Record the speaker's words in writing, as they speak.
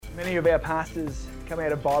Many of our pastors come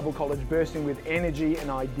out of Bible college bursting with energy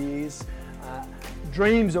and ideas,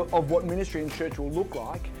 dreams of what ministry and church will look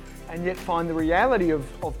like, and yet find the reality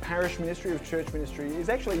of parish ministry, of church ministry, is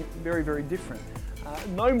actually very, very different.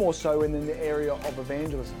 No more so in the area of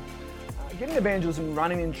evangelism. Getting evangelism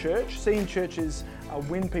running in church, seeing churches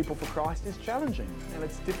win people for Christ is challenging and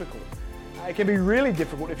it's difficult. It can be really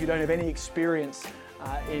difficult if you don't have any experience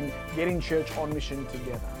in getting church on mission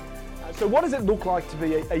together. So what does it look like to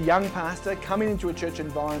be a young pastor coming into a church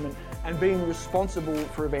environment and being responsible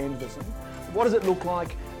for evangelism? What does it look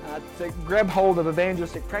like to grab hold of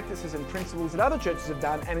evangelistic practices and principles that other churches have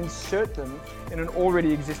done and insert them in an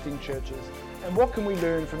already existing churches? And what can we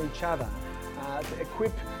learn from each other to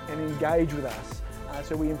equip and engage with us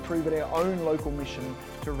so we improve at our own local mission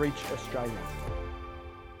to reach Australia?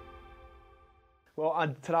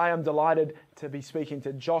 Well, today I'm delighted to be speaking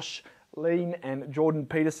to Josh Lean and Jordan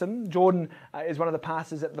Peterson. Jordan is one of the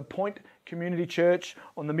pastors at the Point Community Church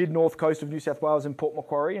on the mid-north coast of New South Wales in Port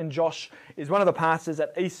Macquarie, and Josh is one of the pastors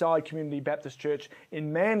at Eastside Community Baptist Church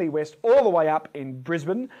in Manly West, all the way up in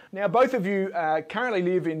Brisbane. Now, both of you currently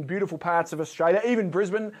live in beautiful parts of Australia, even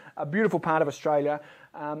Brisbane, a beautiful part of Australia.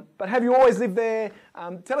 But have you always lived there?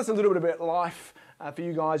 Tell us a little bit about life for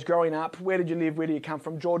you guys growing up. Where did you live? Where do you come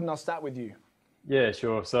from? Jordan, I'll start with you. Yeah,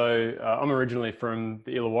 sure. So I'm originally from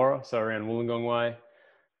the Illawarra, so around Wollongong way.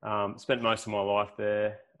 Spent most of my life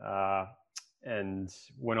there. And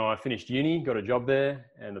when I finished uni, got a job there,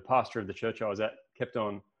 and the pastor of the church I was at kept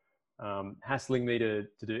on hassling me to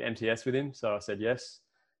do MTS with him. So I said yes.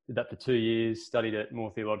 Did that for 2 years, studied at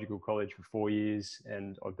Moore Theological College for 4 years,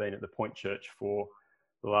 and I've been at the Point Church for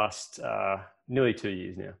the last nearly 2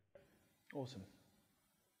 years now. Awesome.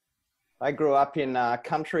 I grew up in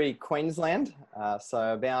country Queensland,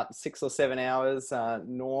 so about 6 or 7 hours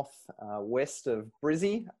north west of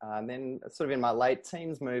Brizzy. And then sort of in my late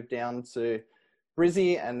teens moved down to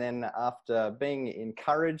Brizzy, and then after being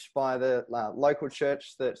encouraged by the local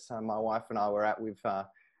church that my wife and I were at, we've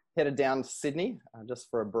headed down to Sydney just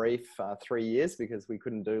for a brief 3 years because we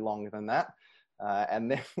couldn't do longer than that.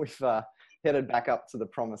 And then we've headed back up to the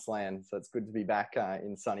Promised Land. So it's good to be back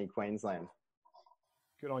in sunny Queensland.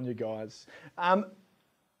 Good on you guys.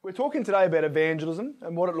 We're talking today about evangelism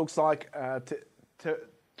and what it looks like to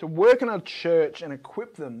work in a church and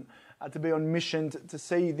equip them to be on mission, to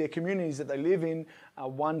see their communities that they live in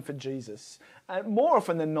won for Jesus. More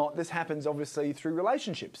often than not, this happens obviously through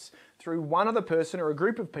relationships, through one other person or a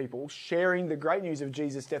group of people sharing the great news of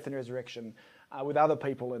Jesus' death and resurrection with other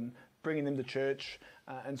people and bringing them to church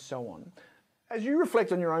and so on. As you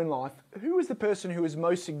reflect on your own life, who is the person who is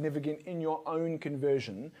most significant in your own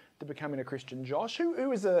conversion to becoming a Christian, Josh?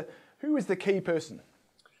 Who is the key person?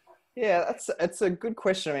 Yeah, it's a good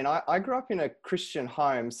question. I mean, I grew up in a Christian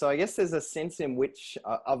home, so I guess there's a sense in which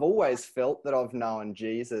I've always felt that I've known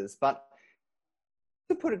Jesus. But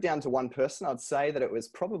to put it down to one person, I'd say that it was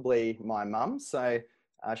probably my mum. So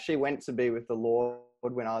she went to be with the Lord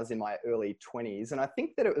when I was in my early 20s. And I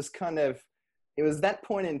think that it was that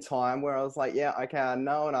point in time where I was like, yeah, okay, I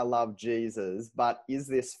know and I love Jesus, but is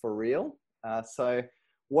this for real? So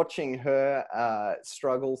watching her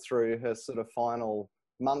struggle through her sort of final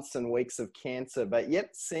months and weeks of cancer, but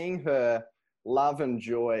yet seeing her love and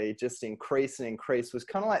joy just increase and increase was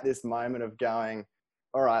kind of like this moment of going,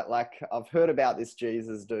 all right, like I've heard about this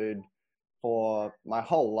Jesus dude for my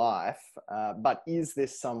whole life, but is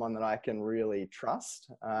this someone that I can really trust?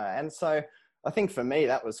 And so I think for me,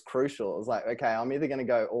 that was crucial. It was like, okay, I'm either going to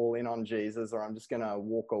go all in on Jesus or I'm just going to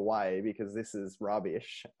walk away because this is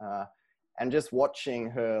rubbish. And just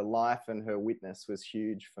watching her life and her witness was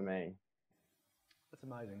huge for me. That's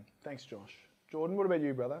amazing. Thanks, Josh. Jordan, what about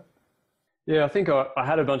you, brother? Yeah, I think I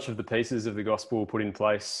had a bunch of the pieces of the gospel put in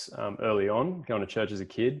place early on, going to church as a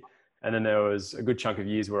kid. And then there was a good chunk of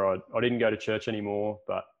years where I didn't go to church anymore,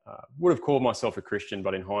 but would have called myself a Christian.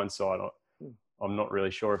 But in hindsight, I'm not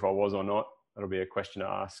really sure if I was or not. That'll be a question to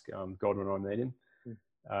ask God when I meet him.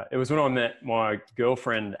 It was when I met my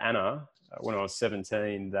girlfriend, Anna, when I was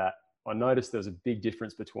 17, that I noticed there was a big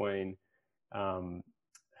difference between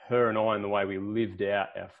her and I in the way we lived out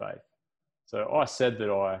our faith. So I said that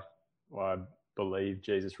I believed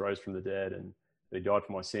Jesus rose from the dead and that he died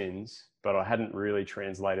for my sins, but I hadn't really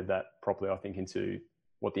translated that properly, I think, into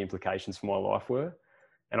what the implications for my life were.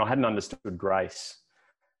 And I hadn't understood grace.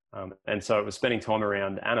 And so it was spending time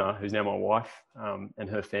around Anna, who's now my wife, and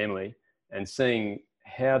her family, and seeing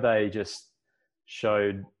how they just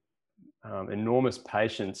showed enormous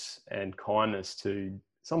patience and kindness to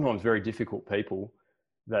sometimes very difficult people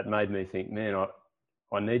that made me think, man,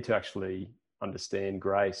 I need to actually understand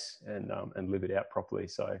grace and live it out properly.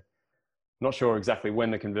 So Not sure exactly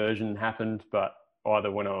when the conversion happened, but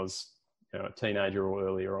either when I was a teenager or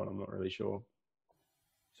earlier on, I'm not really sure.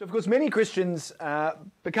 So, of course, many Christians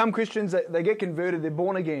become Christians, they get converted, they're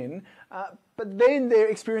born again, but then their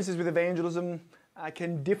experiences with evangelism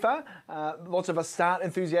can differ. Lots of us start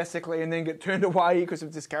enthusiastically and then get turned away because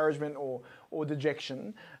of discouragement or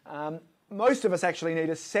dejection. Most of us actually need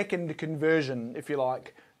a second conversion, if you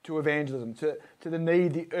like, to evangelism, to the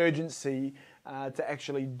need, the urgency to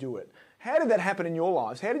actually do it. How did that happen in your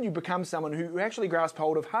lives? How did you become someone who actually grasped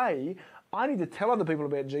hold of, hey, I need to tell other people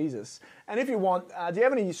about Jesus? And if you want, do you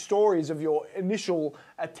have any stories of your initial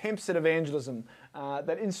attempts at evangelism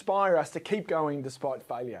that inspire us to keep going despite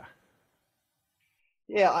failure?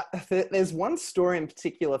 Yeah, there's one story in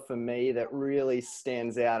particular for me that really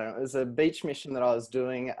stands out. And it was a beach mission that I was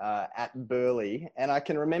doing at Burleigh. And I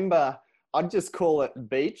can remember, I'd just call it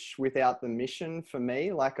beach without the mission for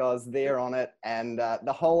me. Like I was there on it. And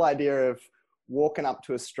the whole idea of walking up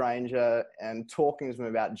to a stranger and talking to them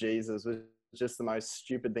about Jesus was just the most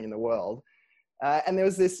stupid thing in the world. And there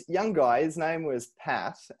was this young guy, his name was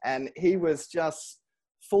Pat, and he was just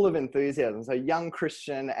full of enthusiasm. So young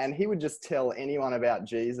Christian, and he would just tell anyone about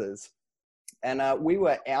Jesus. And we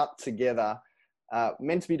were out together,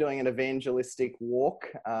 meant to be doing an evangelistic walk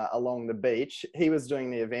along the beach. He was doing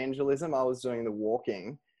the evangelism, I was doing the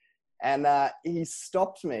walking. And he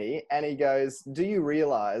stopped me and he goes, do you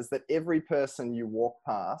realize that every person you walk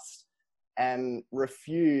past and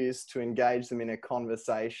refuse to engage them in a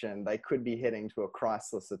conversation, they could be heading to a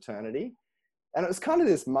Christless eternity? And it was kind of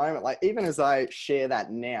this moment, like even as I share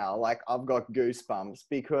that now, like I've got goosebumps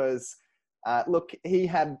because look, he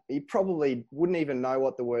probably wouldn't even know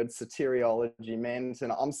what the word soteriology meant.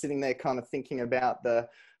 And I'm sitting there kind of thinking about the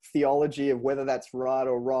theology of whether that's right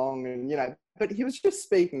or wrong. And, but he was just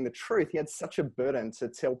speaking the truth. He had such a burden to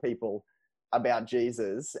tell people about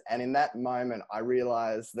Jesus. And in that moment, I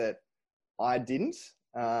realized that I didn't.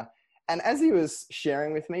 And as he was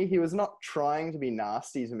sharing with me, he was not trying to be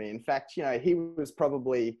nasty to me. In fact, he was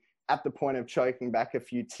probably at the point of choking back a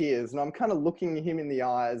few tears. And I'm kind of looking him in the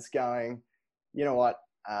eyes going, you know what,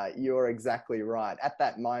 you're exactly right. At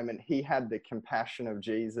that moment, he had the compassion of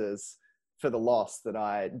Jesus for the lost that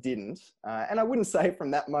I didn't. And I wouldn't say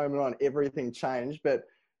from that moment on everything changed, but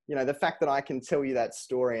the fact that I can tell you that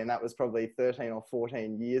story, and that was probably 13 or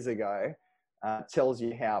 14 years ago, tells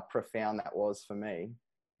you how profound that was for me.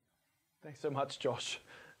 Thanks so much, Josh.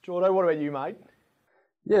 Jordo, what about you, mate?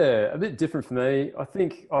 Yeah, a bit different for me. I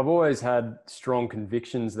think I've always had strong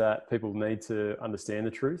convictions that people need to understand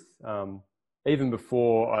the truth. Even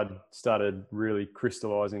before I'd started really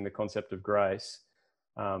crystallizing the concept of grace.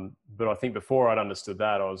 But I think before I'd understood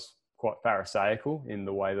that, I was quite pharisaical in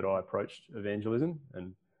the way that I approached evangelism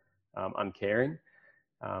and uncaring.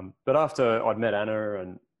 But after I'd met Anna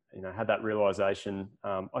and had that realization,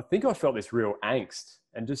 I think I felt this real angst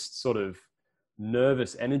and just sort of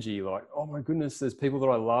nervous energy, like, oh my goodness, there's people that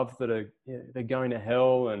I love that are they're going to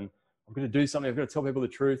hell, and I'm going to do something. I've got to tell people the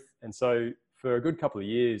truth. And so for a good couple of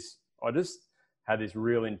years, I just had this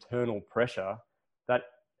real internal pressure that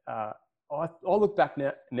I look back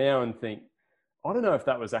now and think, I don't know if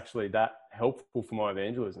that was actually that helpful for my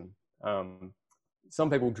evangelism. Some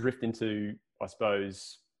people drift into, I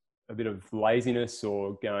suppose, a bit of laziness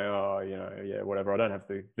or going, whatever, I don't have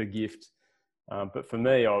the gift. But for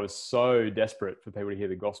me, I was so desperate for people to hear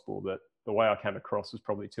the gospel that the way I came across was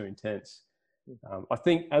probably too intense. I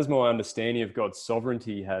think as my understanding of God's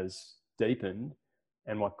sovereignty has deepened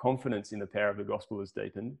and my confidence in the power of the gospel has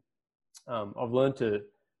deepened, I've learned to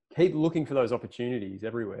keep looking for those opportunities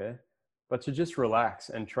everywhere, but to just relax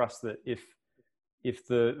and trust that if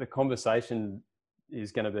the conversation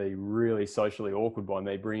is going to be really socially awkward by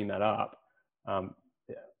me bringing that up,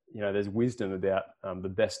 there's wisdom about the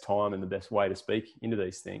best time and the best way to speak into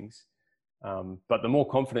these things. But the more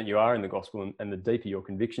confident you are in the gospel and the deeper your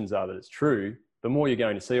convictions are that it's true, the more you're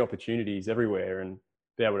going to see opportunities everywhere and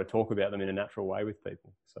be able to talk about them in a natural way with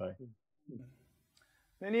people. So,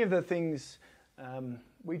 many of the things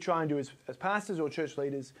we try and do as pastors or church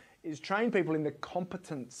leaders is train people in the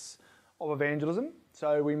competence of evangelism.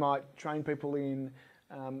 So we might train people in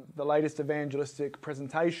the latest evangelistic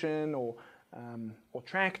presentation or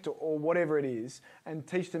tract or whatever it is, and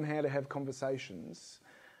teach them how to have conversations.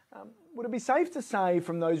 Would it be safe to say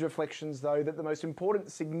from those reflections, though, that the most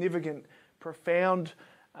important, significant, profound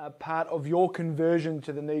part of your conversion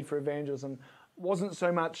to the need for evangelism wasn't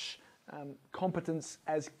so much competence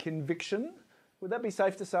as conviction? Would that be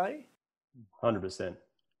safe to say? 100%.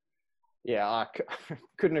 Yeah, I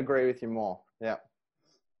couldn't agree with you more. Yeah.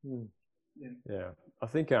 Yeah. I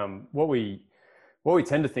think what we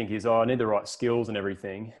tend to think is, I need the right skills and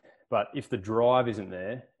everything. But if the drive isn't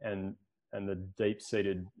there and the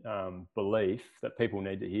deep-seated belief that people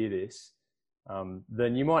need to hear this,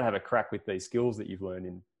 then you might have a crack with these skills that you've learned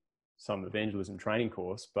in some evangelism training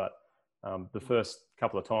course, but the first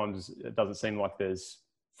couple of times it doesn't seem like there's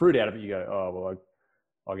fruit out of it. You go, oh, well,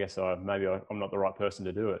 I guess maybe I'm not the right person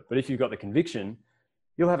to do it. But if you've got the conviction,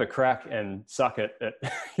 you'll have a crack and suck it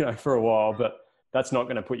at, for a while, but that's not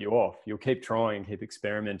going to put you off. You'll keep trying, keep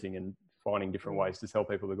experimenting and finding different ways to tell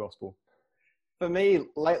people the gospel. For me,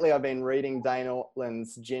 lately I've been reading Dane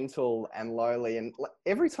Ortland's Gentle and Lowly, and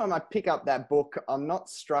every time I pick up that book, I'm not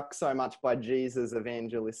struck so much by Jesus'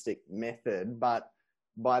 evangelistic method, but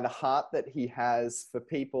by the heart that he has for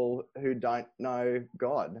people who don't know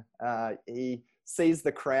God. He sees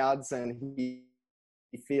the crowds and he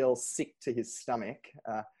feels sick to his stomach.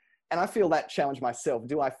 And I feel that challenge myself.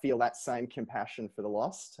 Do I feel that same compassion for the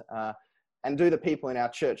lost? And do the people in our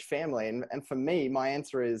church family? And for me, my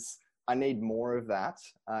answer is, I need more of that.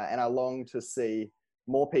 And I long to see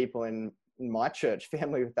more people in my church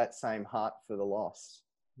family with that same heart for the lost.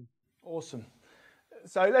 Awesome.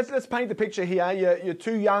 So let's paint the picture here. You're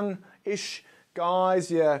two young-ish guys.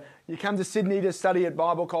 You come to Sydney to study at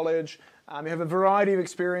Bible College. You have a variety of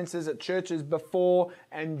experiences at churches before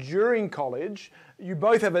and during college. You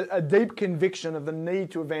both have a deep conviction of the need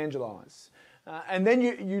to evangelise. And then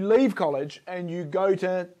you leave college and you go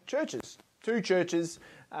to churches, two churches.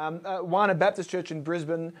 One a Baptist church in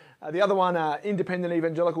Brisbane, the other one an independent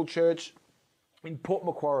evangelical church in Port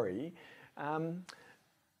Macquarie.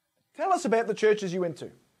 Tell us about the churches you went to.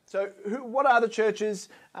 So what are the churches?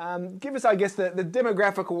 Give us, I guess, the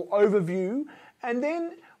demographical overview, and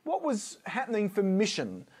then what was happening for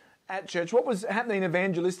mission at church? What was happening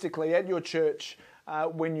evangelistically at your church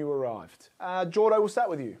when you arrived? Jordo, we'll start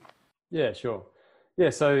with you. Yeah, sure. Yeah,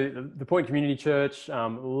 so the Point Community Church,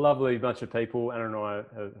 lovely bunch of people. Anna and I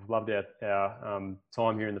have loved our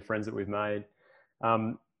time here and the friends that we've made.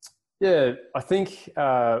 Yeah, I think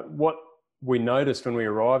what we noticed when we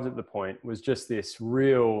arrived at the Point was just this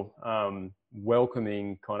real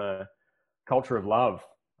welcoming kind of culture of love.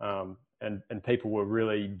 And people were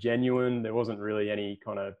really genuine. There wasn't really any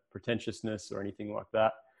kind of pretentiousness or anything like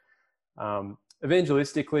that.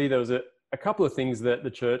 Evangelistically, there was a couple of things that the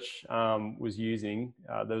church was using.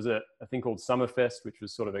 There was a thing called Summerfest, which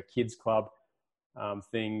was sort of a kids club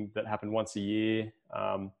thing that happened once a year.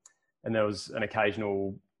 And there was an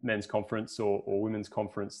occasional men's conference or women's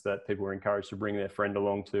conference that people were encouraged to bring their friend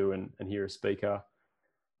along to and hear a speaker.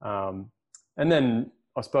 And then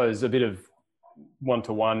I suppose a bit of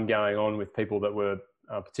one-to-one going on with people that were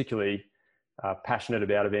particularly passionate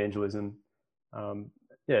about evangelism.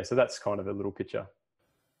 Yeah, so that's kind of a little picture.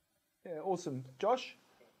 Yeah, awesome. Josh?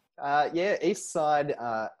 Yeah, Eastside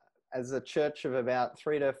as a church of about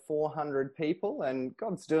 300 to 400 people, and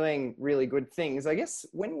God's doing really good things. I guess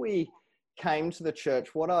when we came to the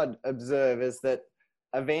church, what I'd observe is that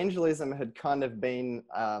evangelism had kind of been,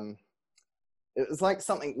 it was like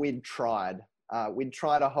something we'd tried. We'd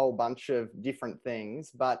tried a whole bunch of different things,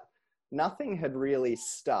 but nothing had really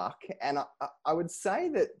stuck. And I would say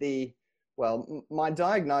that my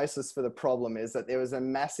diagnosis for the problem is that there was a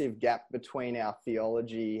massive gap between our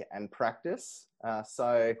theology and practice.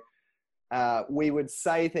 So we would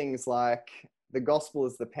say things like, the gospel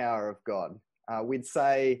is the power of God. We'd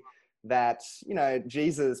say that,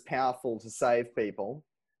 Jesus is powerful to save people.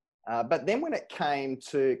 But then when it came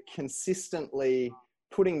to consistently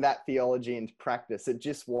putting that theology into practice, it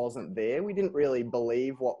just wasn't there. We didn't really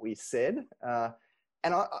believe what we said.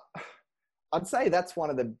 And I'd say that's one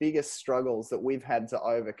of the biggest struggles that we've had to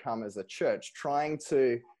overcome as a church, trying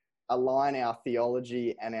to align our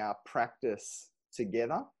theology and our practice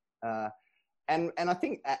together. And I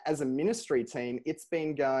think as a ministry team, it's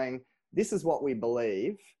been going, this is what we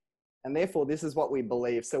believe, and therefore this is what we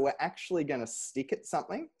believe. So we're actually going to stick at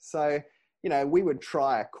something. So, we would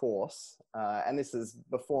try a course, and this is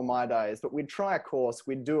before my days, but we'd try a course,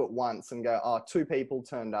 we'd do it once and go, 2 people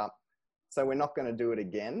turned up, so we're not going to do it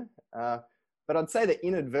again. But I'd say that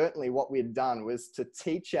inadvertently what we'd done was to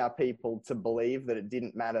teach our people to believe that it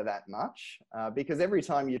didn't matter that much, because every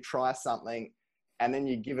time you try something and then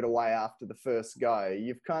you give it away after the first go,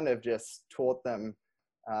 you've kind of just taught them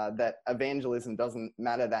that evangelism doesn't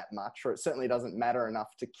matter that much, or it certainly doesn't matter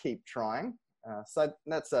enough to keep trying. So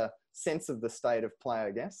that's a sense of the state of play,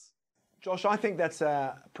 I guess. Josh, I think that's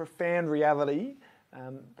a profound reality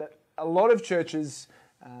that a lot of churches,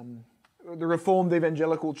 the Reformed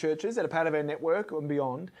evangelical churches that are part of our network and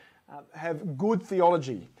beyond, have good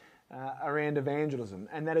theology around evangelism,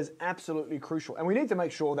 and that is absolutely crucial. And we need to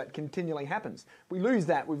make sure that continually happens. We lose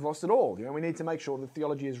that, we've lost it all. We need to make sure the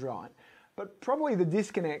theology is right. but probably the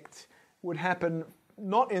disconnect would happen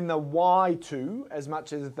not in the why to as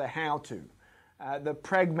much as the how to, the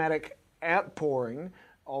pragmatic outpouring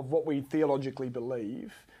of what we theologically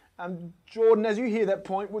believe. Jordan, as you hear that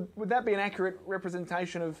point, would that be an accurate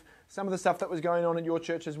representation of some of the stuff that was going on at your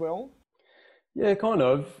church as well? Yeah, kind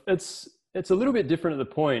of. It's a little bit different at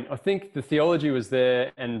the point. I think the theology was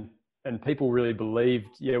there and people really believed,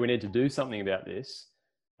 yeah, we need to do something about this.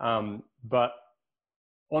 But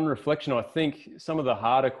on reflection, I think some of the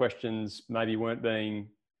harder questions maybe weren't being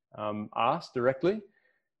asked directly.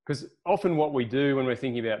 Because often what we do when we're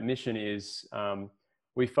thinking about mission is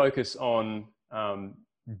we focus on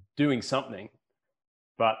doing something,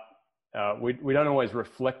 but we don't always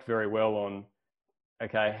reflect very well on,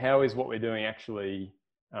 okay, how is what we're doing actually,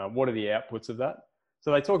 what are the outputs of that?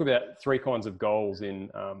 So they talk about 3 kinds of goals in,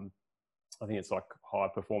 I think it's like high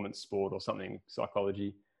performance sport or something,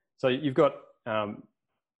 psychology. So you've got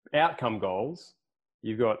outcome goals,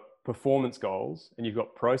 you've got performance goals, and you've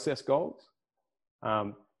got process goals.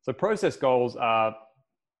 So process goals are,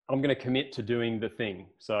 I'm going to commit to doing the thing.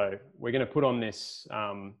 So we're going to put on this,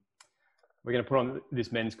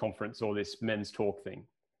 men's conference or this men's talk thing.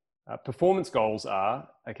 Performance goals are,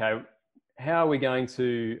 okay, how are we going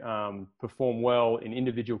to perform well in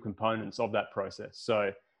individual components of that process?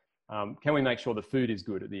 So can we make sure the food is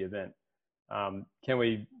good at the event? Can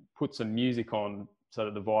we put some music on so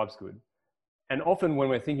that the vibe's good? And often when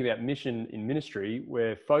we're thinking about mission in ministry,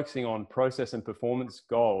 we're focusing on process and performance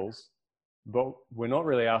goals, but we're not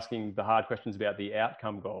really asking the hard questions about the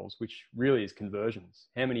outcome goals, which really is conversions.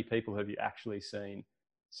 How many people have you actually seen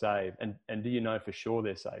saved? And do you know for sure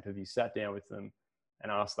they're saved? Have you sat down with them and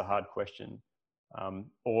asked the hard question?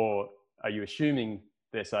 Or are you assuming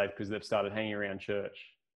they're saved because they've started hanging around church?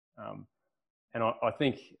 And I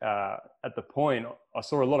think at the point, I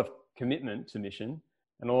saw a lot of commitment to mission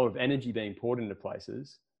and a lot of energy being poured into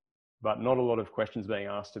places, but not a lot of questions being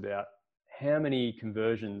asked about how many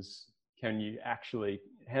conversions can you actually,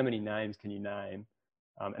 how many names can you name?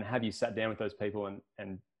 And have you sat down with those people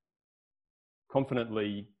and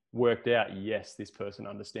confidently worked out, yes, this person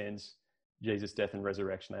understands Jesus' death and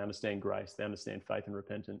resurrection. They understand grace. They understand faith and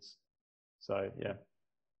repentance. So, yeah.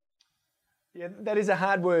 Yeah, that is a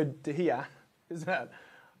hard word to hear, isn't it?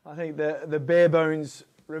 I think the bare bones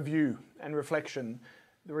review and reflection,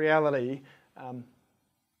 the reality, are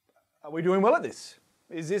we doing well at this?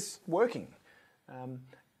 Is this working?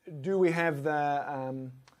 Do we have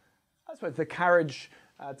the courage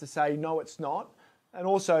to say, no, it's not? And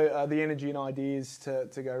also the energy and ideas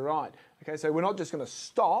to go, right, okay, so we're not just going to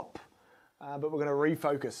stop, but we're going to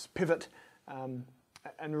refocus, pivot, and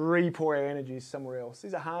re-pour our energies somewhere else.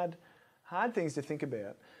 These are hard things to think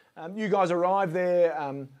about. You guys arrive there,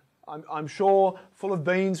 I'm sure, full of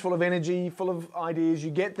beans, full of energy, full of ideas.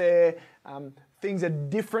 You get there, things are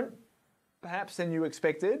different perhaps than you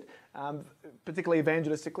expected, particularly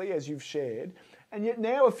evangelistically, as you've shared. And yet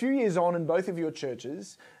now, a few years on in both of your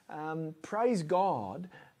churches, praise God,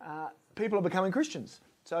 people are becoming Christians.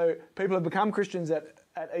 So people have become Christians at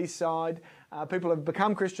Eastside, people have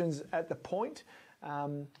become Christians at The Point,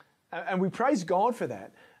 and we praise God for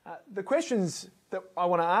that. The questions that I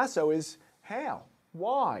want to ask, though, is how?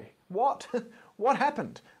 Why? What? What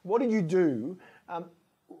happened? What did you do?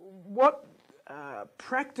 What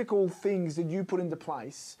practical things did you put into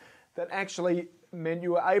place that actually meant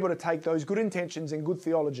you were able to take those good intentions and good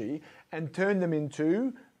theology and turn them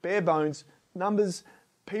into bare bones numbers,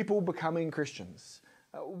 people becoming Christians?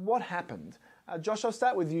 What happened? Josh, I'll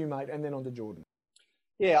start with you, mate, and then on to Jordan.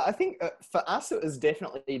 Yeah, I think for us, it was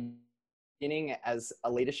definitely beginning as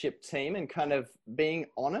a leadership team and kind of being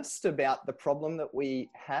honest about the problem that we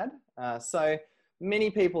had. So many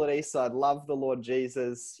people at Eastside love the Lord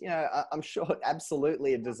Jesus. You know, I'm sure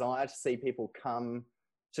absolutely a desire to see people come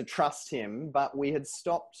to trust him, but we had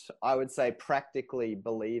stopped, I would say, practically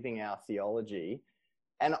believing our theology.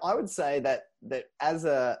 And I would say that as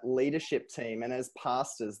a leadership team and as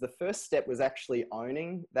pastors, the first step was actually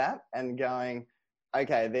owning that and going,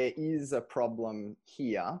 okay, there is a problem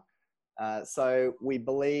here. So we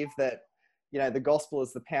believe that, you know, the gospel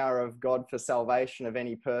is the power of God for salvation of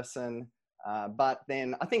any person. But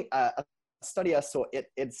then I think a study I saw Ed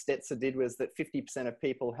Stetzer did was that 50% of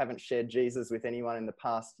people haven't shared Jesus with anyone in the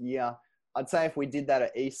past year. I'd say if we did that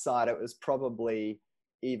at Eastside, it was probably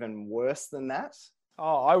even worse than that.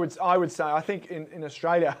 Oh, I would say, I think in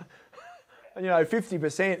Australia, you know,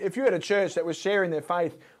 50%, if you had a church that was sharing their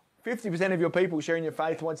faith, 50% of your people sharing your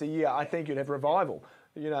faith once a year, I think you'd have revival,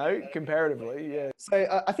 you know, comparatively, yeah.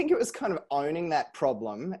 So I think it was kind of owning that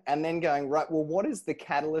problem and then going, right, well, what is the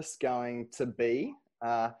catalyst going to be?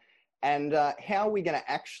 And how are we going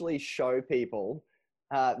to actually show people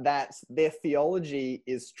that their theology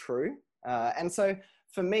is true? And so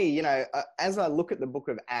for me, you know, as I look at the book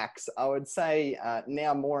of Acts, I would say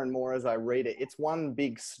now more and more as I read it, it's one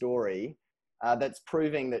big story that's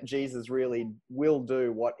proving that Jesus really will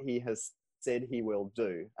do what he has said he will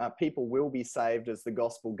do. People will be saved as the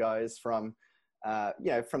gospel goes from,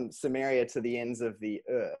 you know, from Samaria to the ends of the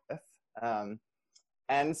earth.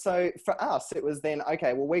 And so for us, it was then,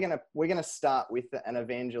 okay, well, we're gonna start with an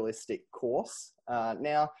evangelistic course.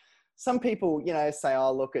 Now, some people, you know, say,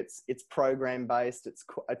 oh, look, it's program based,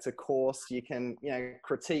 it's a course. You can, you know,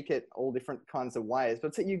 critique it all different kinds of ways,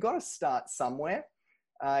 but so you've got to start somewhere.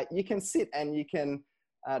 You can sit and you can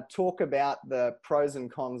talk about the pros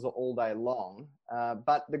and cons all day long,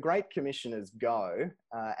 but the Great Commission is go.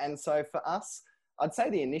 And so for us, I'd say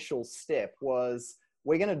the initial step was,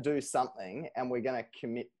 we're going to do something and we're going to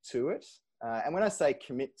commit to it. And when I say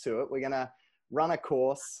commit to it, we're going to run a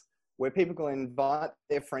course where people can invite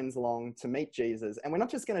their friends along to meet Jesus. And we're not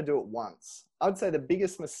just going to do it once. I would say the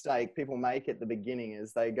biggest mistake people make at the beginning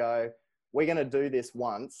is they go, we're going to do this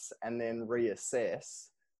once and then reassess.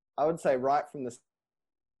 I would say right from the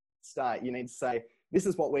start, you need to say, this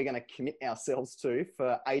is what we're going to commit ourselves to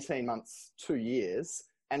for 18 months, 2 years,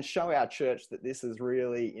 and show our church that this is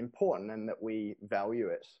really important and that we value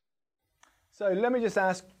it. So let me just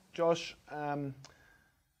ask, Josh,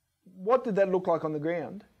 what did that look like on the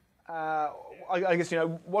ground? I guess, you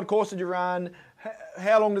know, what course did you run?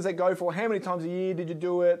 How long does that go for? How many times a year did you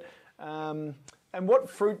do it? And what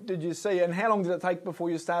fruit did you see? And how long did it take before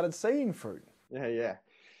you started seeing fruit?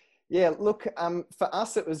 Yeah, look, for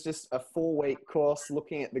us, it was just a 4-week course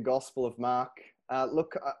looking at the Gospel of Mark.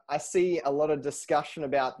 Look, I see a lot of discussion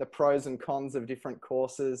about the pros and cons of different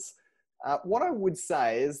courses. What I would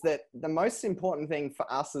say is that the most important thing for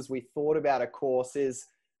us as we thought about a course is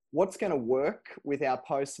what's going to work with our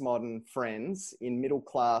postmodern friends in middle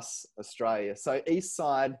class Australia. So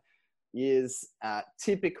Eastside is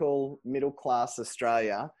typical middle class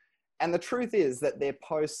Australia. And the truth is that they're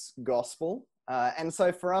post-gospel. And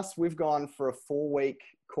so for us, we've gone for a 4-week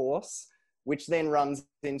course, which then runs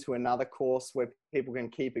into another course where people can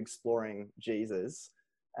keep exploring Jesus.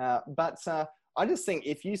 But I just think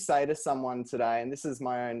if you say to someone today, and this is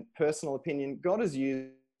my own personal opinion, God has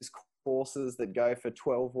used courses that go for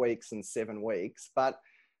 12 weeks and 7 weeks, but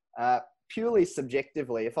purely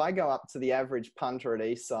subjectively, if I go up to the average punter at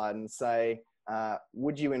Eastside and say,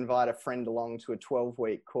 would you invite a friend along to a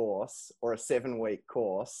 12-week course or a 7-week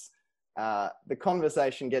course? The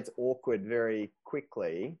conversation gets awkward very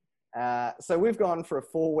quickly. So we've gone for a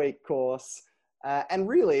 4-week course, and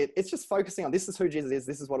really it's just focusing on this is who Jesus is,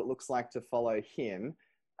 this is what it looks like to follow him.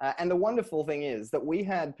 And the wonderful thing is that we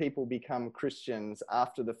had people become Christians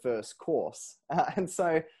after the first course. And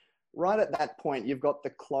so right at that point, you've got the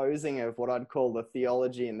closing of what I'd call the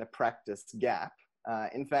theology and the practice gap.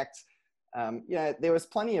 In fact, you know, there was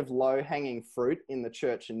plenty of low-hanging fruit in the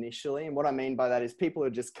church initially. And what I mean by that is people who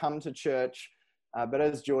just come to church, but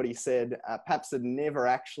as Geordie said, perhaps had never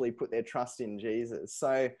actually put their trust in Jesus.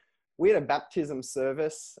 So we had a baptism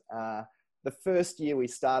service the first year we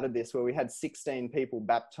started this, where we had 16 people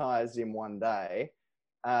baptized in one day.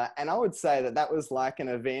 And I would say that that was like an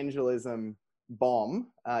evangelism bomb.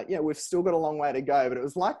 You know, we've still got a long way to go, but it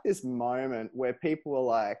was like this moment where people were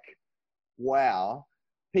like, wow,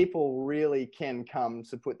 people really can come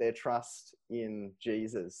to put their trust in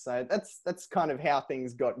Jesus. So that's kind of how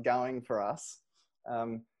things got going for us.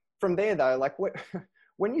 From there though, like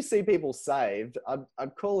when you see people saved,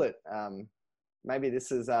 I'd call it, maybe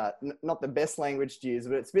this is not the best language to use,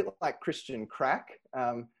 but it's a bit like Christian crack.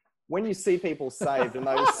 When you see people saved and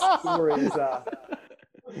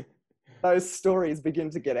those stories begin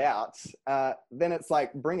to get out, then it's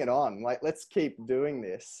like, bring it on. Like, let's keep doing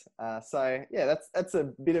this. So yeah, that's a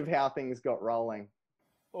bit of how things got rolling.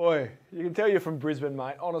 Oi, you can tell you're from Brisbane,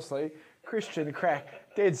 mate. Honestly, Christian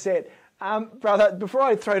crack, dead set. Brother, before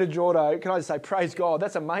I throw to Jordo, can I just say, praise God,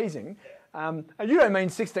 that's amazing. And you don't mean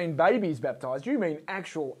 16 babies baptised, you mean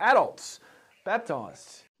actual adults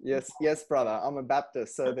baptised. Yes, brother. I'm a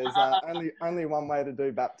Baptist, so there's only one way to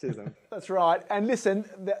do baptism. That's right. And listen,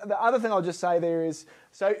 the other thing I'll just say there is,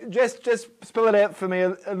 so just spell it out for me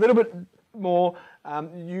a little bit more.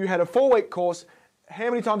 You had a 4-week course. How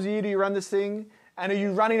many times a year do you run this thing? And are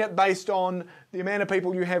you running it based on the amount of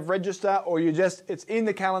people you have register, or it's in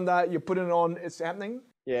the calendar, you're putting it on, it's happening?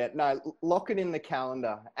 Yeah, no, lock it in the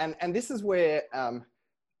calendar. And this is where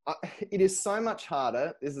it is so much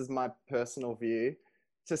harder, this is my personal view,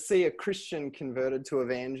 to see a Christian converted to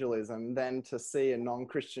evangelism than to see a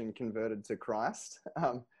non-Christian converted to Christ.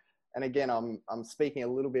 and again, I'm speaking a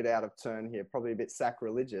little bit out of turn here, probably a bit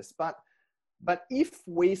sacrilegious, but if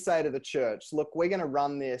we say to the church, look, we're going to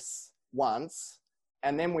run this once,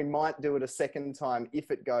 and then we might do it a second time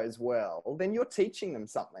if it goes well, then you're teaching them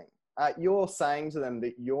something. You're saying to them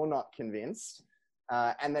that you're not convinced,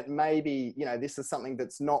 and that maybe, this is something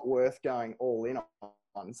that's not worth going all in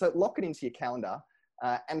on. So lock it into your calendar,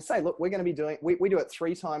 and say, look, we're going to be doing, we do it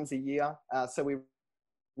 3 times a year. So we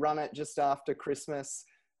run it just after Christmas,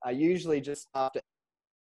 usually just after,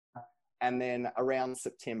 and then around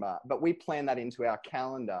September. But we plan that into our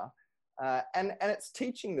calendar. And it's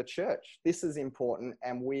teaching the church, this is important,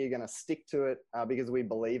 and we're going to stick to it because we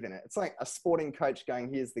believe in it. It's like a sporting coach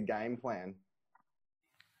going, here's the game plan.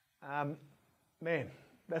 Man,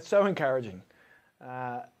 that's so encouraging.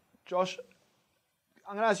 Josh,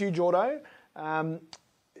 I'm going to ask you, Jordo.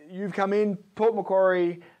 You've come in, Port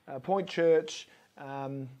Macquarie, Point Church.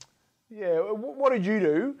 What did you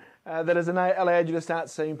do that has allowed you to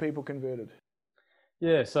start seeing people converted?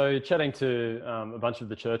 Yeah, so chatting to a bunch of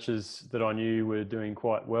the churches that I knew were doing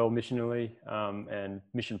quite well missionally, and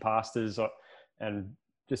mission pastors, and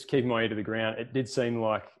just keeping my ear to the ground, it did seem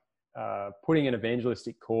like putting an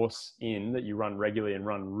evangelistic course in that you run regularly and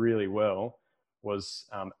run really well was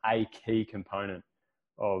a key component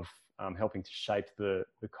of helping to shape the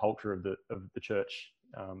culture of the church,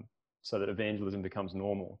 so that evangelism becomes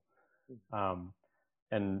normal.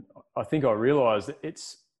 And I think I realised that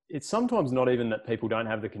it's sometimes not even that people don't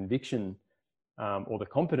have the conviction or the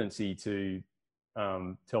competency to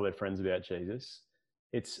tell their friends about Jesus.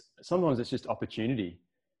 Sometimes it's just opportunity.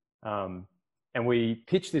 And we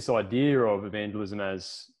pitch this idea of evangelism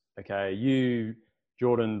as, okay, you,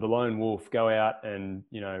 Jordan, the lone wolf, go out and,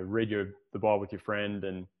 read the Bible with your friend,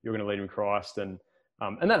 and you're going to lead him to Christ. And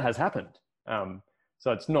that has happened.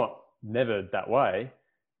 So it's not never that way,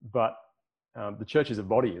 but the church is a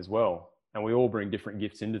body as well. And we all bring different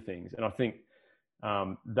gifts into things. And I think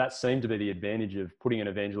that seemed to be the advantage of putting an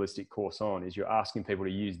evangelistic course on, is you're asking people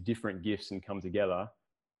to use different gifts and come together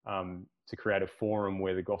to create a forum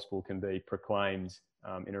where the gospel can be proclaimed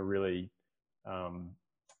in a really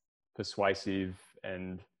persuasive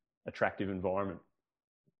and attractive environment.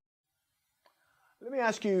 Let me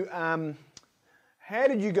ask you, how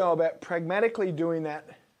did you go about pragmatically doing that,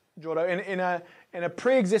 Jordo, in a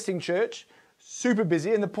pre-existing church? Super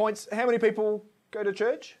busy. And the Points, how many people go to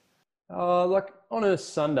church? Like on a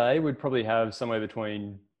Sunday, we'd probably have somewhere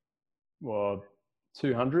between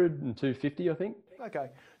 200 and 250, I think.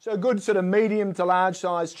 Okay. So a good sort of medium to large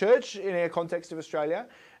size church in our context of Australia.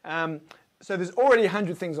 So there's already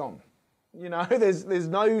 100 things on.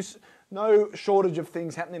 There's no shortage of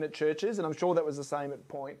things happening at churches, and I'm sure that was the same at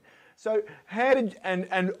Point. So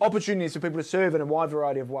and opportunities for people to serve in a wide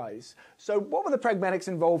variety of ways. So what were the pragmatics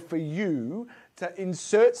involved for you to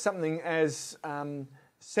insert something as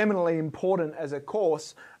seminally important as a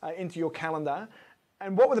course into your calendar?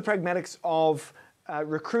 And what were the pragmatics of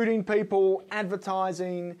recruiting people,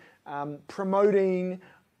 advertising, promoting?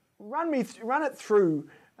 Run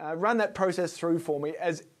that process through for me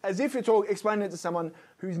as if you're explaining it to someone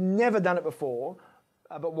who's never done it before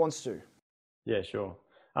but wants to. Yeah, sure.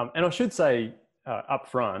 And I should say up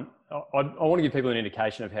front, I want to give people an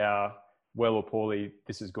indication of how well or poorly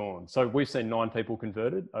this has gone. So we've seen 9 people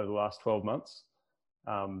converted over the last 12 months.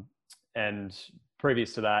 And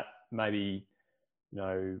previous to that, maybe,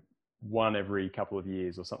 1 every couple of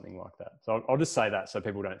years or something like that. So I'll just say that so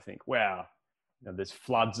people don't think, wow, there's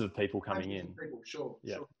floods of people coming in. People, sure,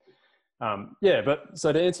 yeah. Sure. But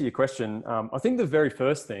so to answer your question, I think the very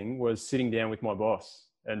first thing was sitting down with my boss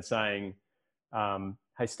and saying,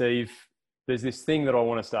 hey, Steve, there's this thing that I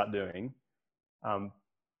want to start doing,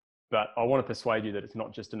 but I want to persuade you that it's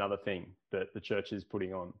not just another thing that the church is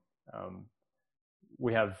putting on.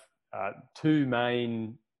 We have 2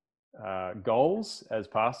 main goals as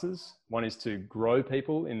pastors. One is to grow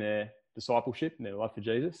people in their discipleship and their love for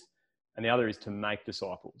Jesus, and the other is to make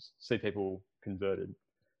disciples, see people converted.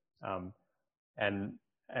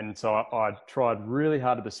 And so I tried really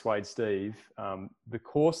hard to persuade Steve, the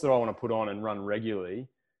course that I want to put on and run regularly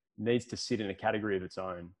needs to sit in a category of its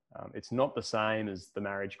own. It's not the same as the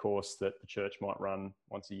marriage course that the church might run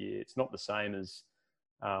once a year. It's not the same as,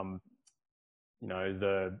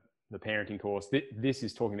 the parenting course. This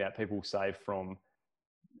is talking about people saved from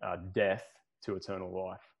death to eternal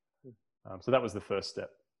life. So that was the first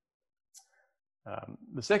step.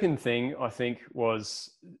 The second thing, I think,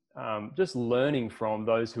 was just learning from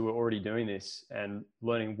those who were already doing this and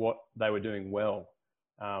learning what they were doing well,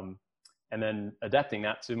 and then adapting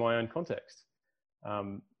that to my own context.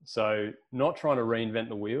 So not trying to reinvent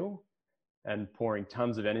the wheel, and pouring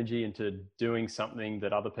tons of energy into doing something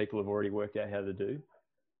that other people have already worked out how to do.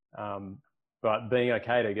 But being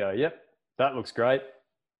okay to go, yep, that looks great,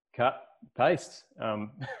 cut, paste,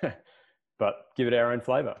 but give it our own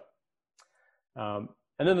flavour. And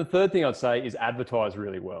then the third thing I'd say is advertise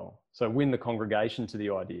really well. So win the congregation to the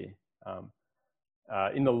idea.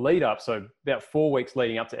 In the lead up, so about 4 weeks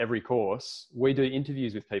leading up to every course, we do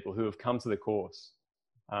interviews with people who have come to the course.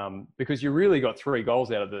 Because you really got 3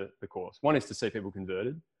 goals out of the course. One is to see people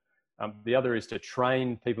converted. The other is to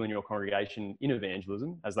train people in your congregation in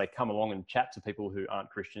evangelism as they come along and chat to people who aren't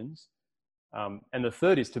Christians. And the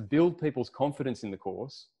third is to build people's confidence in the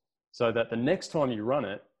course so that the next time you run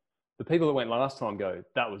it, the people that went last time go,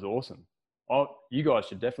 that was awesome. Oh, you guys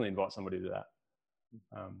should definitely invite somebody to that.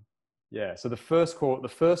 Yeah, so the first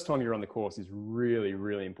time you're on the course is really,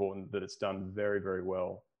 really important that it's done very, very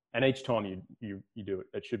well. And each time you do it,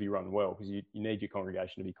 it should be run well because you need your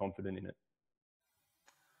congregation to be confident in it.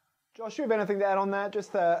 Josh, do you have anything to add on that?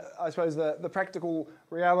 Just I suppose the practical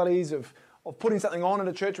realities of putting something on at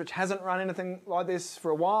a church which hasn't run anything like this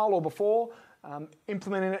for a while or before,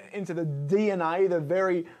 implementing it into the DNA, the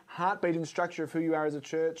very heartbeat and structure of who you are as a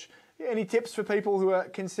church. Any tips for people who are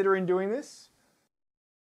considering doing this?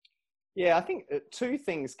 Yeah, I think 2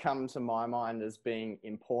 things come to my mind as being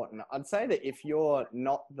important. I'd say that if you're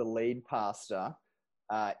not the lead pastor,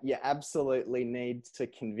 you absolutely need to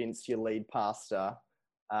convince your lead pastor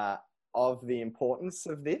of the importance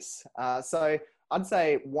of this. So I'd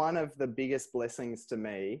say one of the biggest blessings to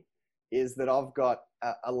me is that I've got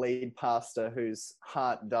a lead pastor whose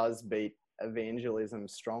heart does beat evangelism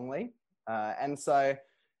strongly. And so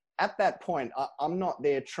at that point, I'm not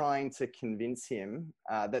there trying to convince him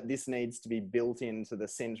that this needs to be built into the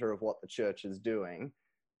center of what the church is doing.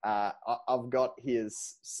 I've got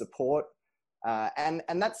his support. And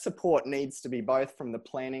that support needs to be both from the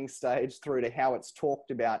planning stage through to how it's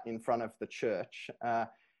talked about in front of the church.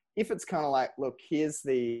 If it's kind of like, look, here's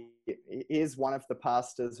one of the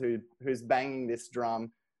pastors who's banging this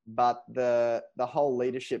drum, but the whole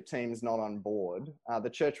leadership team's not on board, the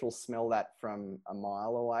church will smell that from a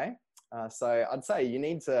mile away. So I'd say you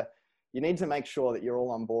need to make sure that you're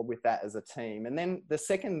all on board with that as a team. And then the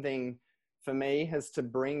second thing for me is to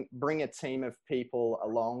bring a team of people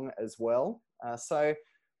along as well. So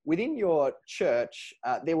within your church,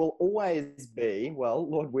 there will always be, well,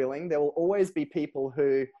 Lord willing, there will always be people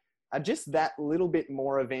who are just that little bit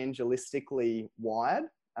more evangelistically wired.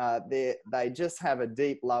 They just have a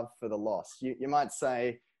deep love for the lost. You might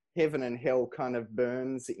say heaven and hell kind of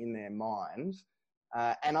burns in their mind.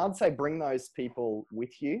 And I'd say bring those people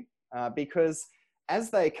with you because as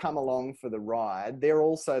they come along for the ride, they're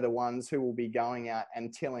also the ones who will be going out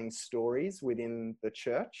and telling stories within the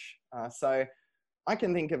church. So I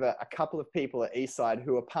can think of a couple of people at Eastside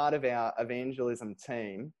who are part of our evangelism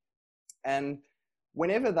team. And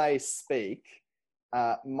whenever they speak,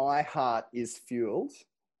 my heart is fueled.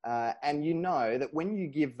 And you know that when you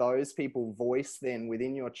give those people voice then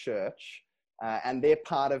within your church, and they're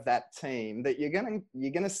part of that team, that you're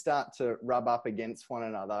gonna start to rub up against one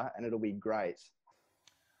another, and it'll be great.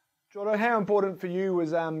 Jordan, how important for you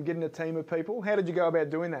was getting a team of people? How did you go about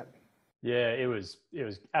doing that? Yeah, it was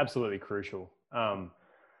absolutely crucial.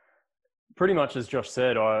 Pretty much as Josh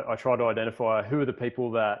said, I tried to identify who are the people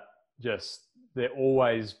that they're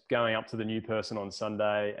always going up to the new person on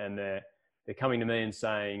Sunday and they're coming to me and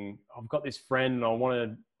saying, I've got this friend and I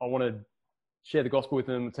want to share the gospel with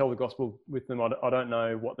them, tell the gospel with them. I don't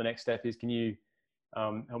know what the next step is. Can you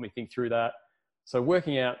help me think through that? So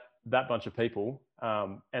working out that bunch of people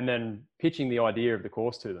and then pitching the idea of the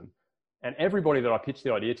course to them. And everybody that I pitched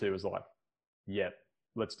the idea to was like, yep,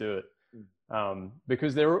 let's do it.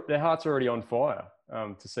 Because their hearts are already on fire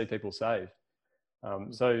to see people saved.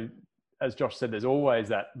 So as Josh said, there's always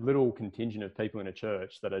that little contingent of people in a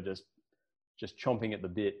church that are just chomping at the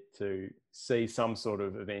bit to see some sort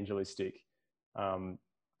of evangelistic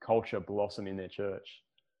culture blossom in their church.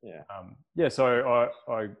 So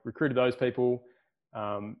I recruited those people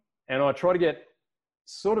and I try to get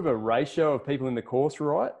sort of a ratio of people in the course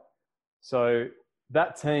right. So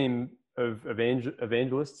that team of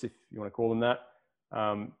evangelists, if you want to call them that,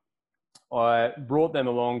 I brought them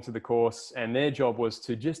along to the course and their job was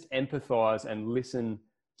to just empathize and listen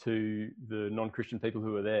to the non-Christian people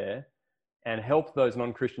who are there and help those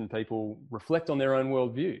non-Christian people reflect on their own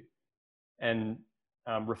worldview and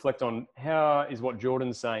reflect on how is what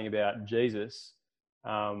Jordan's saying about Jesus,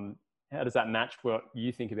 how does that match what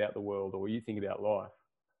you think about the world or you think about life?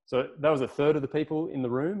 So that was a third of the people in the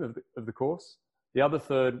room of the course. The other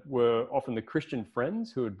third were often the Christian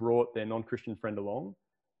friends who had brought their non-Christian friend along.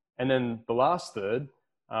 And then the last third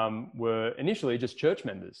were initially just church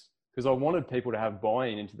members, because I wanted people to have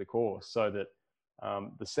buy-in into the course, so that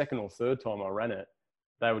the second or third time I ran it,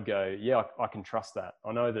 they would go, yeah, I can trust that.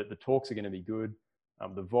 I know that the talks are going to be good.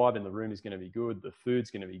 The vibe in the room is going to be good. The food's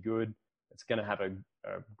going to be good. It's going to have a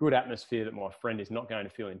good atmosphere that my friend is not going to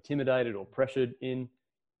feel intimidated or pressured in.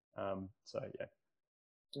 So, yeah.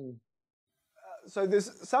 So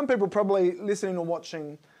there's some people probably listening or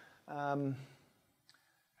watching who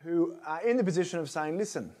are in the position of saying,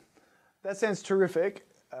 listen, that sounds terrific,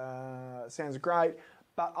 sounds great,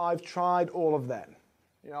 but I've tried all of that.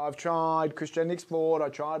 You know, I've tried Christianity Explored, I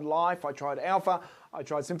tried Life, I tried Alpha, I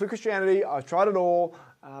tried Simply Christianity, I've tried it all.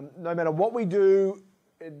 No matter what we do,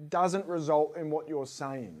 it doesn't result in what you're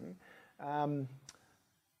saying.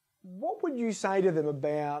 What would you say to them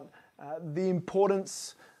about the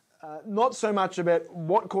importance, not so much about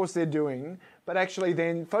what course they're doing, but actually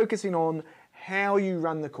then focusing on how you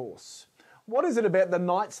run the course? What is it about the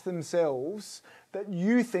nights themselves that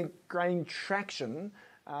you think gain traction,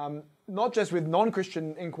 not just with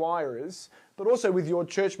non-Christian inquirers, but also with your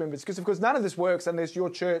church members? Because of course none of this works unless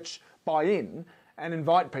your church buy in and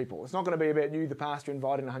invite people. It's not going to be about you, the pastor,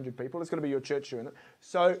 inviting 100 people. It's going to be your church doing it.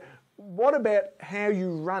 So what about how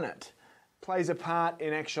you run it plays a part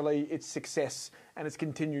in actually its success and its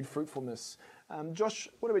continued fruitfulness? Josh,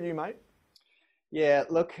 what about you, mate? Yeah,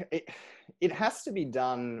 look, it has to be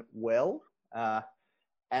done well.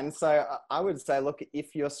 And so I would say, look,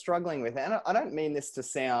 if you're struggling with it, and I don't mean this to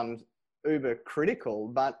sound uber critical,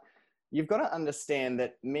 but you've got to understand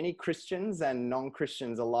that many Christians and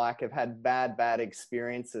non-Christians alike have had bad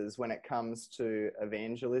experiences when it comes to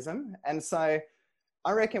evangelism. And so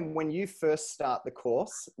I reckon when you first start the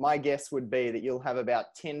course, my guess would be that you'll have about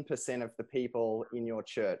 10% of the people in your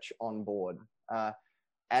church on board.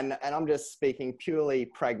 And I'm just speaking purely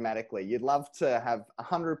pragmatically. You'd love to have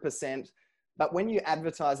 100%, but when you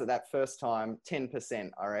advertise it that first time,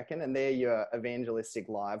 10%, I reckon, and they're your evangelistic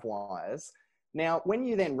live wires. Now, when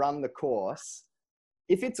you then run the course,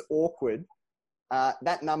 if it's awkward,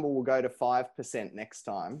 that number will go to 5% next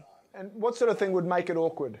time. And what sort of thing would make it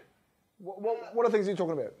awkward? What are things you're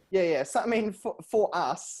talking about? Yeah. So, I mean, for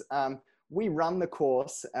us, we run the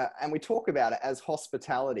course and we talk about it as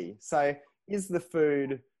hospitality. So is the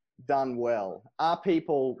food done well? Are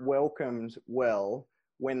people welcomed well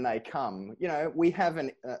when they come? You know, we have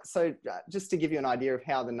just to give you an idea of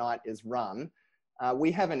how the night is run,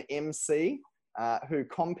 we have an MC who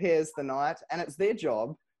compares the night, and it's their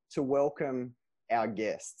job to welcome our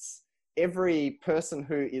guests. Every person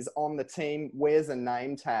who is on the team wears a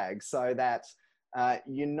name tag so that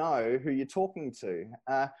you know who you're talking to.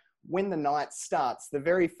 When the night starts, the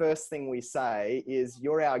very first thing we say is,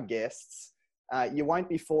 you're our guests. You won't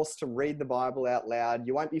be forced to read the Bible out loud.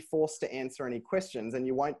 You won't be forced to answer any questions, and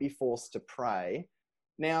you won't be forced to pray.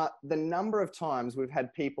 Now, the number of times we've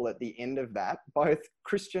had people at the end of that, both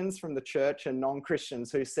Christians from the church and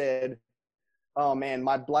non-Christians, who said, oh man,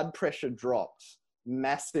 my blood pressure dropped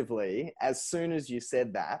massively as soon as you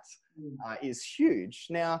said that, is huge.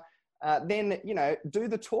 Now, then, you know, do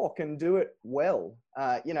the talk and do it well.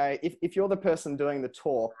 You know, if you're the person doing the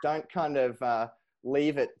talk, don't kind of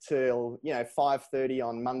leave it till, you know, 5:30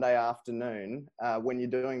 on Monday afternoon when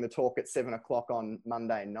you're doing the talk at 7 o'clock on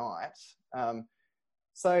Monday night.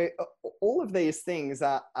 So all of these things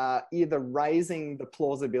are either raising the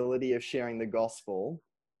plausibility of sharing the gospel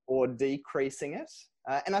or decreasing it.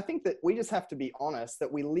 And I think that we just have to be honest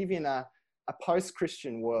that we live in a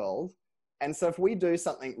post-Christian world. And so if we do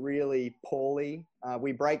something really poorly,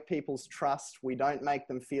 we break people's trust, we don't make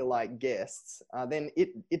them feel like guests, then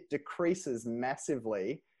it decreases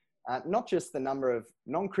massively, not just the number of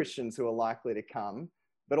non-Christians who are likely to come,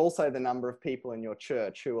 but also the number of people in your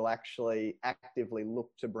church who will actually actively look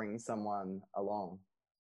to bring someone along.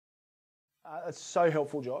 That's so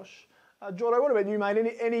helpful, Josh. Jordo, what about you, mate?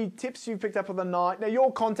 Any tips you've picked up on the night? Now,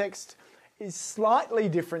 your context is slightly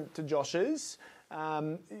different to Josh's.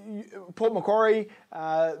 Port Macquarie,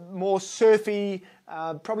 more surfy,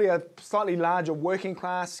 probably a slightly larger working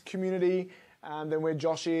class community than where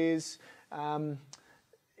Josh is.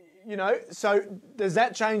 You know, so does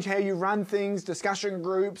that change how you run things, discussion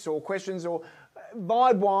groups or questions, or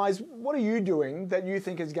vibe-wise, what are you doing that you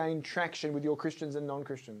think has gained traction with your Christians and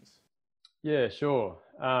non-Christians? Yeah, sure.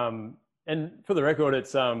 And for the record,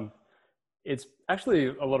 it's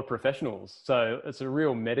actually a lot of professionals. So it's a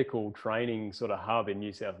real medical training sort of hub in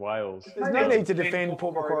New South Wales. There's no need to defend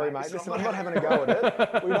Port Macquarie, mate. Listen, I'm not having a go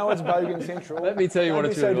at it. We know it's Bogan Central. Let me tell you what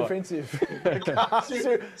it's so really defensive.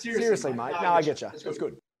 Seriously, mate. No, I get you. That's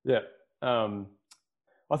good. Yeah.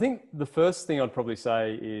 I think the first thing I'd probably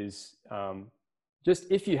say is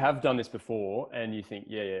just if you have done this before and you think,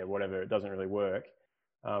 yeah, whatever, it doesn't really work,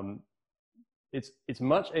 it's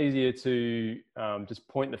much easier to just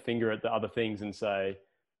point the finger at the other things and say,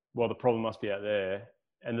 well, the problem must be out there.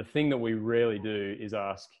 And the thing that we rarely do is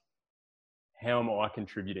ask, how am I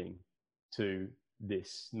contributing to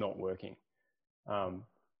this not working?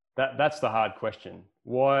 That's the hard question.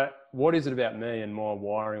 What is it about me and my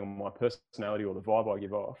wiring or my personality or the vibe I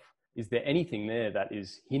give off? Is there anything there that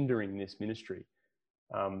is hindering this ministry?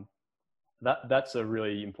 That's a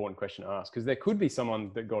really important question to ask, because there could be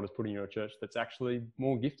someone that God has put in your church that's actually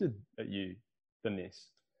more gifted at you than this.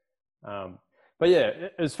 But yeah,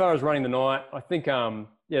 as far as running the night, I think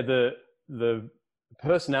the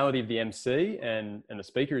personality of the MC and the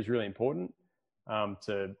speaker is really important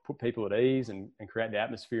to put people at ease and create the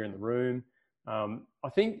atmosphere in the room. I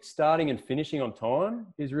think starting and finishing on time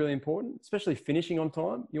is really important, especially finishing on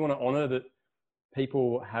time. You want to honour that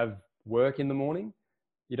people have work in the morning.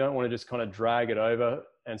 You don't want to just kind of drag it over.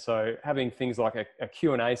 And so having things like a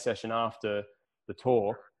Q&A session after the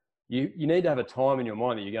talk, you need to have a time in your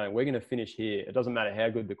mind that you're going, we're going to finish here. It doesn't matter how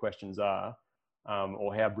good the questions are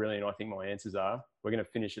or how brilliant I think my answers are. We're going to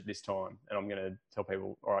finish at this time. And I'm going to tell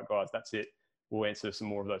people, all right, guys, that's it. We'll answer some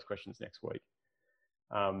more of those questions next week.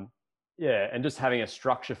 And just having a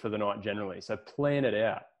structure for the night generally. So plan it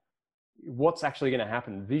out. What's actually going to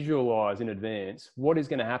happen? Visualize in advance what is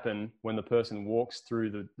going to happen when the person walks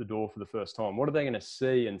through the door for the first time. What are they going to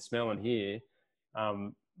see and smell and hear?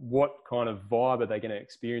 What kind of vibe are they going to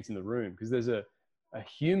experience in the room? Because there's a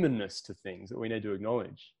humanness to things that we need to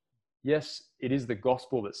acknowledge. Yes, it is the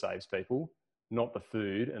gospel that saves people, not the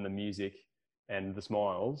food and the music and the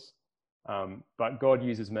smiles. But God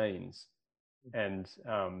uses means. And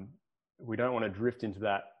we don't want to drift into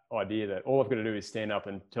that idea that all I've got to do is stand up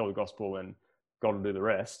and tell the gospel and God will do the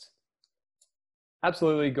rest.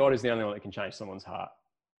 Absolutely, God is the only one that can change someone's heart.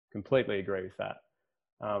 Completely agree with that.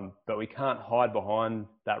 But we can't hide behind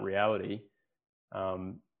that reality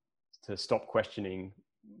to stop questioning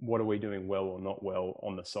what are we doing well or not well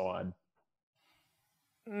on the side.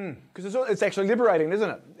 Because it's actually liberating, isn't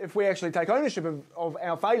it? If we actually take ownership of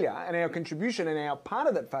our failure and our contribution and our part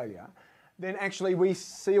of that failure, then actually we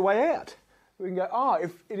see a way out. We can go,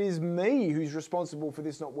 if it is me who's responsible for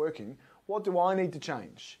this not working, what do I need to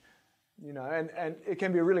change? You know, and it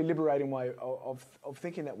can be a really liberating way of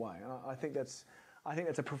thinking that way. And I think that's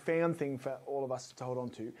a profound thing for all of us to hold on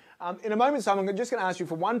to. In a moment, Simon, I'm just going to ask you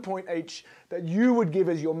for 1 point each that you would give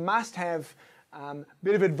as your must-have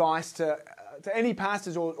bit of advice to any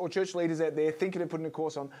pastors or church leaders out there thinking of putting a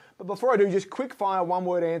course on. But before I do, just quick-fire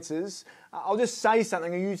one-word answers. I'll just say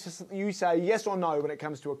something and you say yes or no when it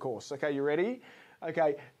comes to a course. Okay, you ready?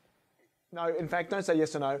 Okay. No, in fact, don't say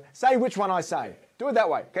yes or no. Say which one I say. Do it that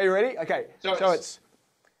way. Okay, you ready? Okay. So it's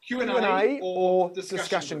Q&A or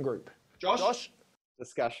discussion group. Josh?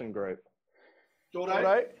 Discussion group.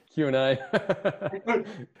 Jordo? Q&A.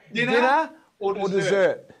 Dinner or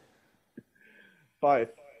dessert? Both.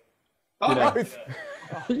 Both.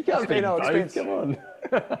 You can't be both. Come on.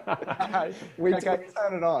 Okay. We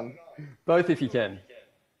turn it on. Both if you can.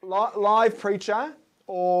 Live preacher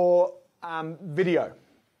or video?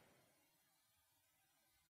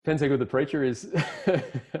 Depends how good the preacher is.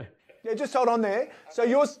 Yeah, just hold on there. So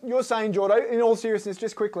you're saying, Jordo, in all seriousness,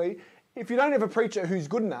 just quickly, if you don't have a preacher who's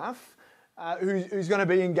good enough, who's going to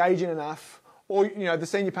be engaging enough, or the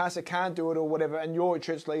senior pastor can't do it or whatever, and you're a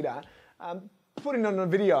church leader, putting on a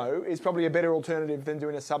video is probably a better alternative than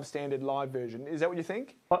doing a substandard live version. Is that what you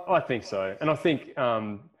think? I think so. And I think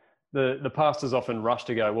the pastors often rush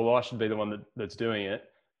to go, well, I should be the one that's doing it.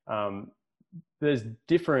 There's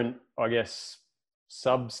different, I guess,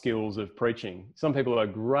 sub-skills of preaching. Some people are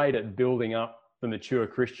great at building up the mature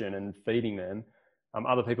Christian and feeding them.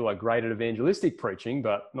 Other people are great at evangelistic preaching,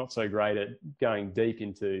 but not so great at going deep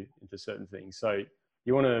into certain things. So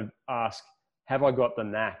you want to ask, have I got the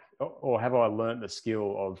knack, or have I learnt the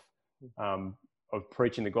skill of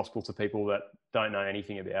preaching the gospel to people that don't know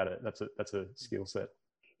anything about it? That's a skill set.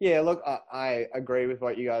 Yeah, look, I agree with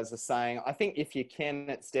what you guys are saying. I think if you can,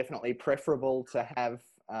 it's definitely preferable to have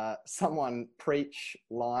someone preach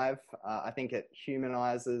live. I think it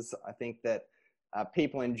humanizes. I think that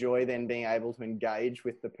people enjoy then being able to engage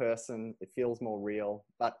with the person. It feels more real.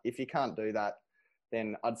 But if you can't do that,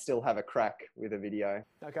 then I'd still have a crack with a video.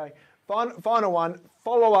 Okay. Final one,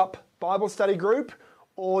 follow-up Bible study group,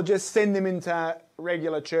 or just send them into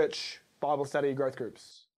regular church Bible study growth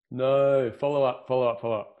groups? No, follow up.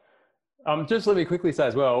 Just let me quickly say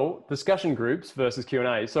as well, discussion groups versus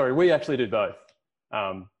Q&A. Sorry, we actually do both.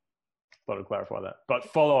 Thought I'd clarify that. But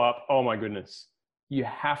follow up, oh my goodness. You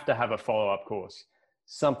have to have a follow-up course.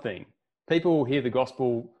 Something. People hear the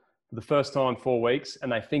gospel for the first time 4 weeks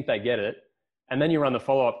and they think they get it. And then you run the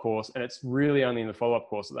follow-up course, and it's really only in the follow-up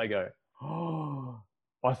course that they go, oh,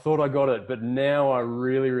 I thought I got it, but now I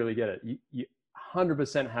really, really get it. You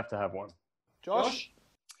 100% have to have one. Josh?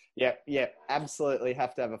 Yeah, absolutely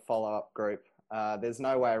have to have a follow-up group. There's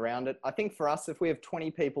no way around it. I think for us, if we have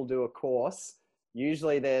 20 people do a course,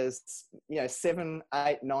 usually there's 7,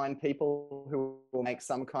 8, 9 people who will make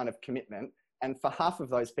some kind of commitment. And for half of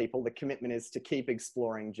those people, the commitment is to keep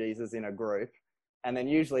exploring Jesus in a group. And then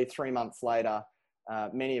usually 3 months later,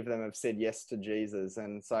 many of them have said yes to Jesus.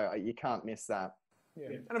 And so you can't miss that.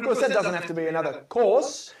 Yeah. And of course, that doesn't have to be another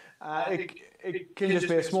course. It can just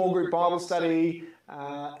be a small group Bible study,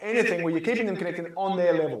 anything where you're keeping them connected on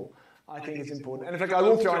their level, I think is important. And in fact, I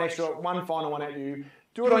will throw an extra one final one at you.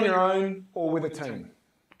 Do it on your own or with a team.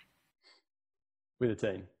 With a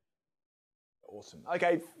team. Awesome.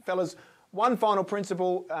 Okay, fellas, one final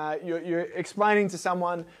principle. You're explaining to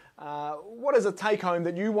someone what is a take-home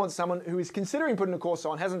that you want someone who is considering putting a course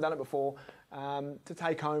on, hasn't done it before, to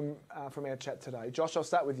take home from our chat today. Josh, I'll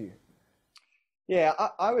start with you. Yeah,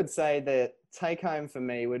 I would say that take home for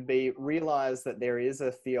me would be realize that there is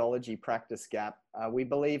a theology practice gap. We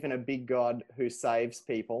believe in a big God who saves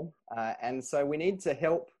people. And so we need to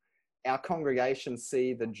help our congregation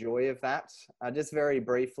see the joy of that. Just very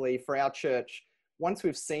briefly, for our church, once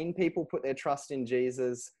we've seen people put their trust in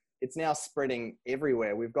Jesus, it's now spreading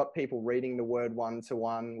everywhere. We've got people reading the word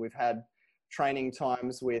one-to-one. We've had training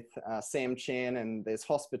times with Sam Chan, and there's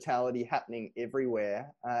hospitality happening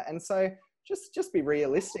everywhere. And so just be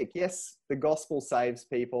realistic. Yes, the gospel saves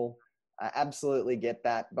people. Absolutely get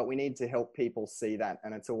that. But we need to help people see that.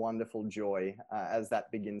 And it's a wonderful joy as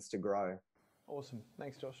that begins to grow. Awesome.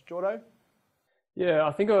 Thanks, Josh. Jordo? Yeah,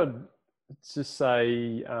 I think I'd just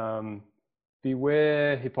say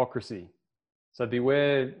beware hypocrisy. So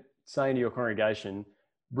beware saying to your congregation,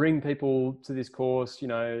 bring people to this course,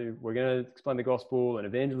 we're going to explain the gospel and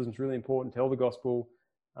evangelism is really important, tell the gospel.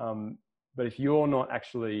 But if you're not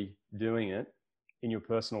actually doing it in your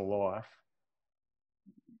personal life,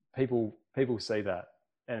 people see that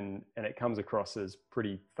and it comes across as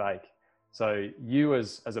pretty fake. So you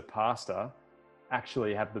as a pastor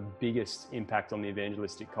actually have the biggest impact on the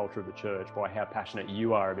evangelistic culture of the church by how passionate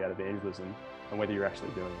you are about evangelism and whether you're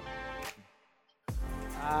actually doing it.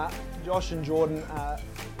 Josh and Jordan,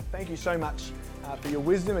 thank you so much for your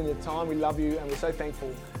wisdom and your time. We love you and we're so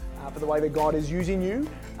thankful for the way that God is using you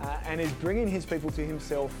and is bringing his people to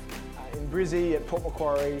himself in Brizzy, at Port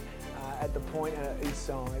Macquarie, at the Point and at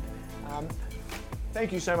Eastside.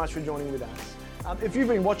 Thank you so much for joining with us. If you've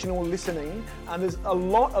been watching or listening, there's a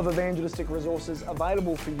lot of evangelistic resources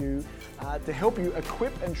available for you to help you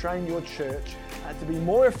equip and train your church to be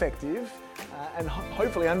more effective and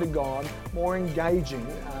hopefully under God, more engaging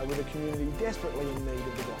with a community desperately in need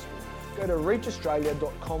of the gospel. Go to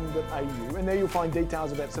reachaustralia.com.au and there you'll find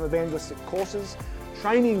details about some evangelistic courses,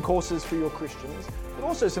 training courses for your Christians, but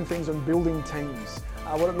also some things on building teams,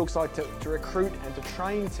 what it looks like to recruit and to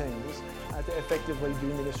train teams to effectively do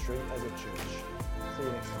ministry as a church. See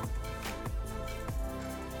you next time.